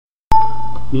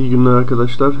İyi günler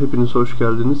arkadaşlar. Hepiniz hoş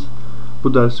geldiniz.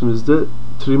 Bu dersimizde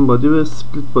trim body ve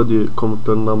split body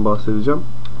komutlarından bahsedeceğim.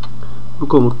 Bu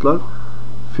komutlar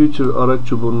feature araç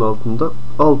çubuğunun altında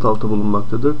alt alta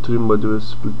bulunmaktadır. Trim body ve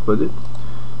split body.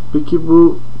 Peki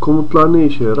bu komutlar ne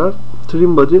işe yarar?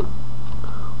 Trim body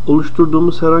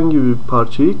oluşturduğumuz herhangi bir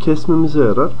parçayı kesmemize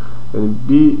yarar. Yani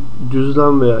bir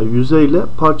düzlem veya yüzeyle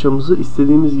parçamızı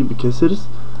istediğimiz gibi keseriz.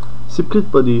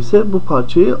 Split body ise bu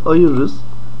parçayı ayırırız.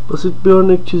 Basit bir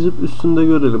örnek çizip üstünde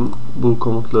görelim bu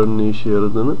komutların ne işe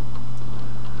yaradığını.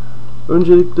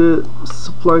 Öncelikle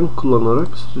spline kullanarak,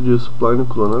 Studio Spline'ı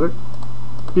kullanarak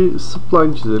bir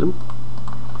spline çizelim.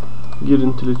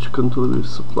 Girintili çıkıntılı bir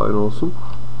spline olsun.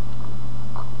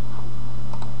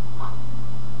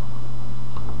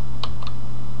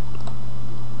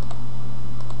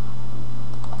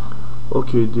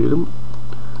 OK diyelim.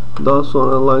 Daha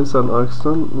sonra Lines and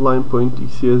Arcs'tan Line Point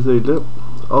XYZ ile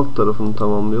alt tarafını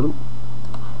tamamlayalım.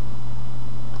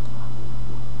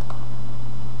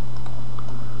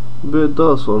 Ve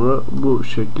daha sonra bu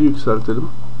şekli yükseltelim.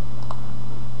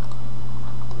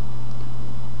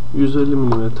 150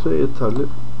 mm yeterli.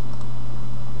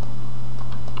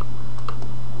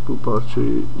 Bu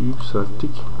parçayı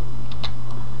yükselttik.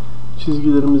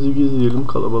 Çizgilerimizi gizleyelim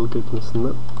kalabalık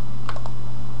etmesinden.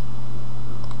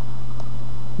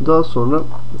 Daha sonra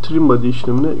trim body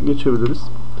işlemine geçebiliriz.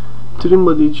 Trim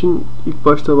body için ilk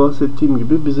başta bahsettiğim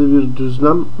gibi bize bir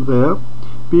düzlem veya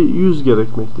bir yüz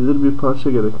gerekmektedir, bir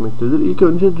parça gerekmektedir. İlk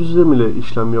önce düzlem ile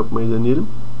işlem yapmayı deneyelim.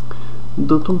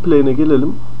 Datum plane'e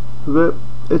gelelim ve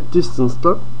at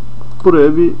distance'da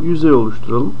buraya bir yüzey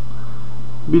oluşturalım.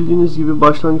 Bildiğiniz gibi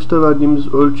başlangıçta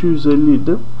verdiğimiz ölçü 150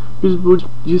 idi. Biz bu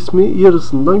cismi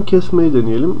yarısından kesmeyi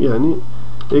deneyelim. Yani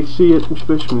eksi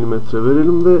 75 mm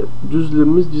verelim ve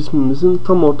düzlemimiz cismimizin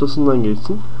tam ortasından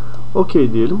geçsin.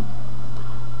 OK diyelim.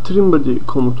 Trim body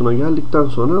komutuna geldikten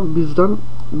sonra bizden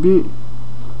bir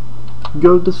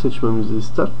gövde seçmemizi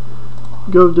ister.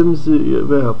 Gövdemizi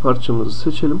veya parçamızı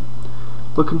seçelim.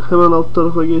 Bakın hemen alt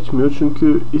tarafa geçmiyor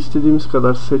çünkü istediğimiz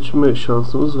kadar seçme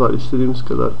şansımız var. İstediğimiz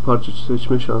kadar parça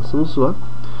seçme şansımız var.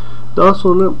 Daha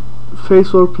sonra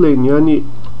face or plane, yani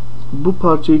bu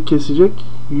parçayı kesecek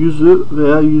yüzü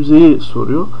veya yüzeyi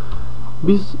soruyor.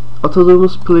 Biz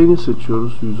atadığımız plane'i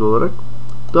seçiyoruz yüz olarak.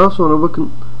 Daha sonra bakın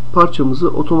parçamızı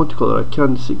otomatik olarak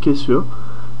kendisi kesiyor.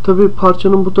 Tabi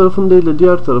parçanın bu tarafını değil de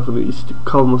diğer tarafını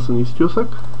kalmasını istiyorsak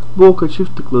bu oka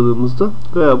çift tıkladığımızda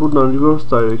veya buradan reverse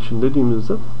direction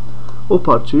dediğimizde o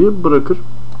parçayı bırakır.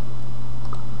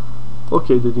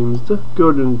 OK dediğimizde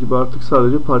gördüğünüz gibi artık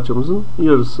sadece parçamızın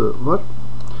yarısı var.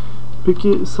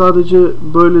 Peki sadece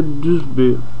böyle düz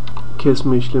bir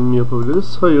kesme işlemi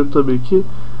yapabiliriz? Hayır, tabii ki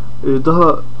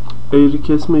daha eğri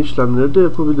kesme işlemleri de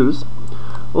yapabiliriz.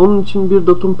 Onun için bir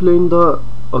datum plane daha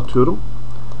atıyorum.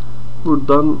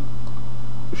 Buradan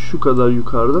şu kadar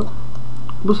yukarıda.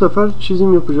 Bu sefer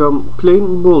çizim yapacağım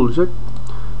plane bu olacak.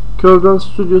 Curve'den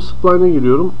Studio Spline'a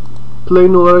giriyorum.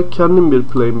 Plane olarak kendim bir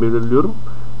plane belirliyorum.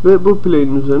 Ve bu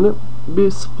plane'in üzerine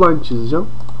bir spline çizeceğim.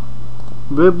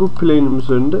 Ve bu plane'in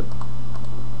üzerinde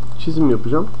çizim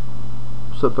yapacağım.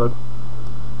 Bu sefer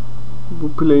bu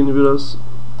plane'i biraz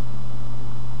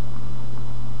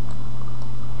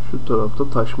şu tarafta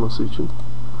taşması için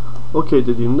OK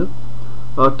dediğimde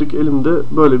artık elimde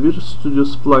böyle bir Studio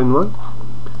Spline var.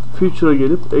 Feature'a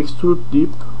gelip Extrude deyip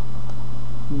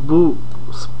bu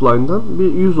spline'dan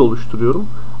bir yüz oluşturuyorum.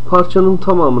 Parçanın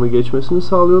tamamını geçmesini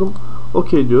sağlıyorum.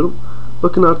 OK diyorum.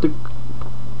 Bakın artık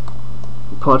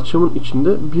parçamın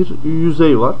içinde bir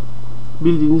yüzey var.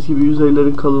 Bildiğiniz gibi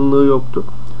yüzeylerin kalınlığı yoktu.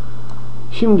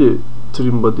 Şimdi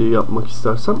trim body yapmak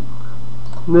istersem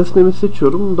nesnemi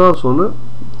seçiyorum. Daha sonra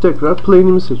tekrar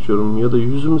plane'imi seçiyorum ya da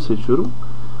yüzümü seçiyorum.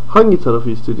 Hangi tarafı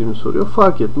istediğimi soruyor.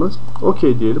 Fark etmez.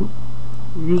 OK diyelim.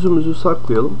 Yüzümüzü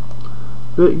saklayalım.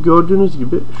 Ve gördüğünüz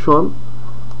gibi şu an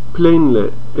plane ile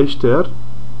eşdeğer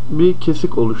bir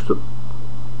kesik oluştu.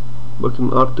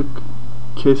 Bakın artık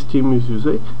kestiğimiz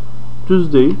yüzey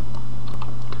düz değil.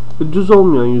 Düz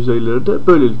olmayan yüzeyleri de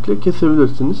böylelikle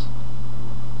kesebilirsiniz.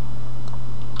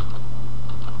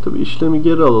 Tabi işlemi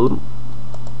geri alalım.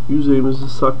 Yüzeyimizi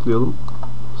saklayalım.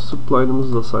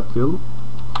 Spline'ımızı da saklayalım.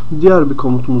 Diğer bir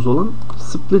komutumuz olan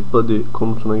split body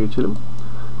komutuna geçelim.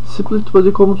 Split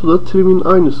body komutu da trim'in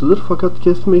aynısıdır fakat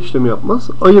kesme işlemi yapmaz,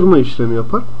 ayırma işlemi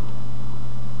yapar.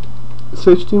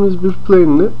 Seçtiğimiz bir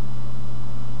plane ile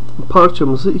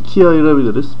parçamızı ikiye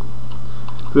ayırabiliriz.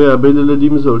 Veya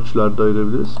belirlediğimiz ölçülerde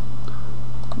ayırabiliriz.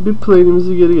 Bir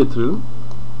plane'imizi geri getirelim.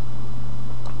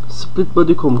 Split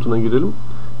body komutuna girelim.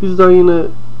 Bizden yine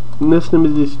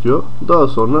nesnemizi istiyor. Daha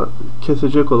sonra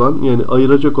kesecek olan, yani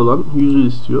ayıracak olan yüzü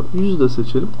istiyor. Yüzü de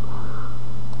seçelim.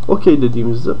 OK OK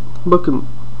dediğimizde bakın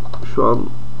şu an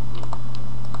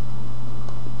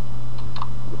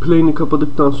plane'i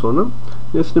kapadıktan sonra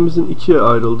nesnemizin ikiye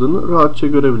ayrıldığını rahatça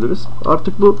görebiliriz.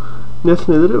 Artık bu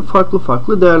nesneleri farklı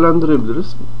farklı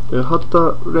değerlendirebiliriz.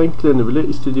 Hatta renklerini bile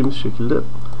istediğimiz şekilde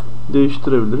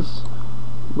değiştirebiliriz.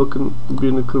 Bakın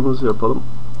birini kırmızı yapalım.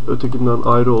 Ötekinden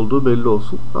ayrı olduğu belli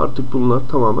olsun. Artık bunlar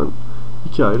tamamen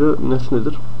iki ayrı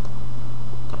nesnedir.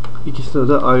 İkisine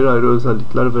de ayrı ayrı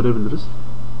özellikler verebiliriz.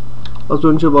 Az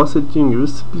önce bahsettiğim gibi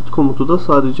split komutu da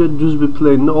sadece düz bir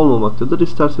plane olmamaktadır.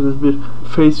 İsterseniz bir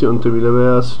face yöntemiyle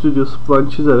veya studio spline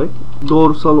çizerek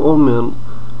doğrusal olmayan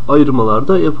ayırmalar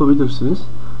da yapabilirsiniz.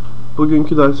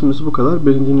 Bugünkü dersimiz bu kadar.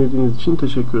 Beni dinlediğiniz için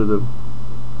teşekkür ederim.